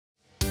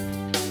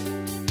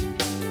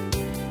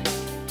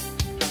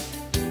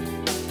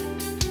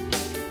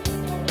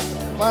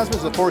Plasma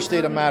is the fourth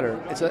state of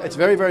matter. It's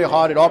very, very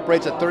hot. It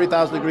operates at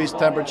 30,000 degrees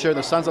temperature.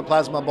 The sun's a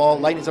plasma ball,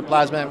 lightning's a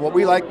plasma. And what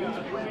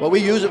we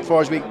use it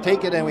for is we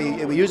take it and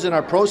we use it in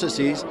our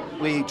processes.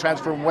 We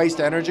transform waste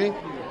to energy,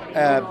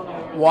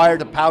 wire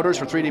to powders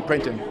for 3D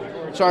printing.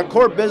 So our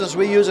core business,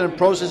 we use it in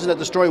processes that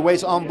destroy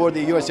waste on board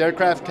the U.S.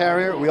 aircraft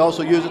carrier. We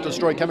also use it to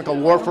destroy chemical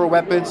warfare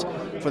weapons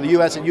for the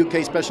U.S. and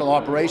U.K. Special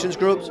Operations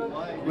Groups.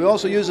 We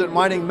also use it in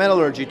mining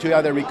metallurgy to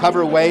either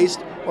recover waste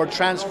or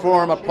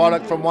transform a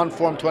product from one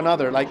form to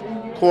another, like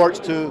quartz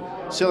to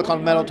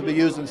silicon metal to be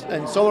used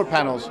in solar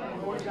panels.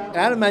 And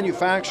out of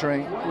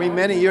manufacturing, we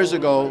many years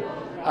ago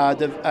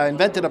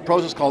invented a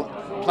process called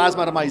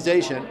plasma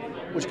atomization,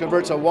 which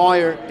converts a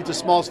wire into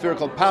small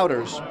spherical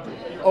powders.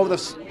 Over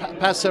the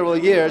past several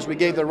years, we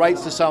gave the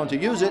rights to someone to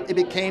use it. It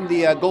became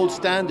the gold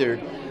standard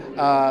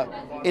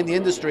in the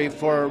industry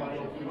for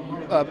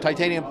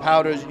titanium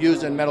powders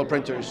used in metal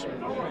printers.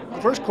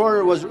 The first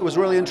quarter was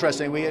really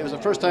interesting. It was the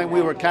first time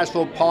we were cash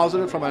flow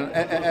positive from an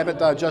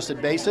EBITDA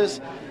adjusted basis.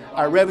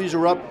 Our revenues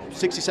were up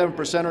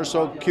 67% or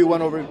so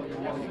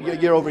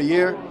Q1 year over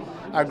year.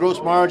 Our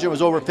gross margin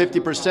was over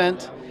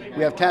 50%.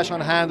 We have cash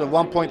on hand of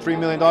 $1.3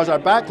 million. Our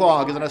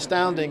backlog is an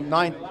astounding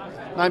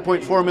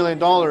 $9.4 million,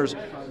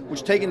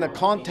 which, taking the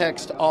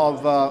context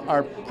of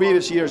our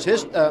previous year's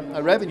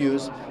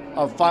revenues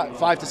of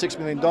 $5 to $6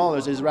 million,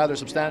 is rather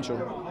substantial.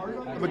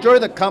 The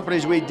majority of the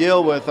companies we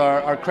deal with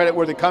are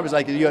credit-worthy companies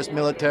like the U.S.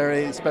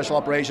 military, special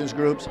operations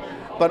groups,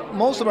 but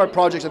most of our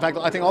projects, in fact,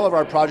 I think all of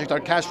our projects are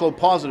cash flow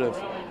positive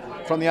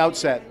from the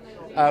outset.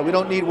 We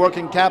don't need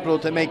working capital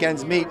to make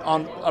ends meet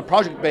on a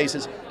project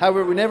basis.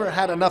 However, we never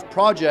had enough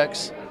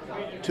projects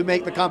to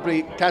make the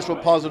company cash flow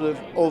positive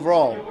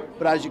overall.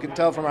 But as you can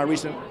tell from our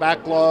recent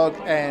backlog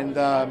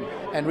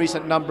and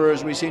recent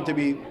numbers, we seem to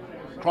be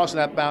crossing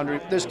that boundary.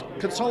 There's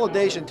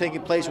consolidation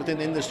taking place within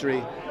the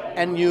industry.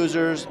 End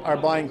users are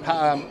buying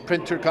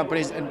printer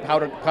companies and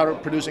powder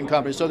producing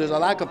companies. So there's a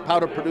lack of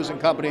powder producing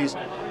companies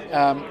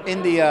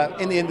in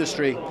the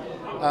industry.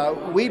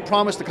 We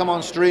promised to come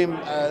on stream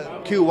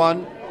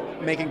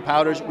Q1 making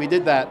powders. We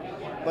did that,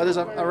 but there's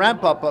a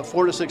ramp up of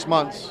 4 to 6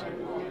 months.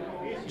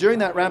 During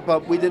that ramp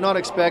up, we did not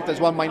expect, as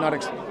one might not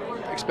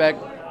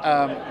expect,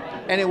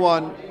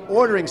 anyone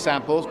ordering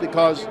samples,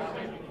 because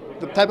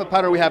the type of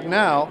powder we have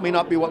now may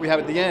not be what we have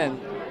at the end.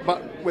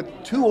 But with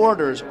 2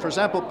 orders for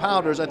sample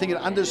powders, I think it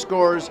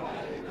underscores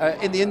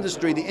in the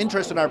industry the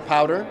interest in our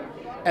powder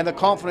and the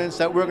confidence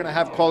that we're going to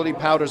have quality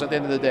powders at the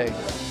end of the day.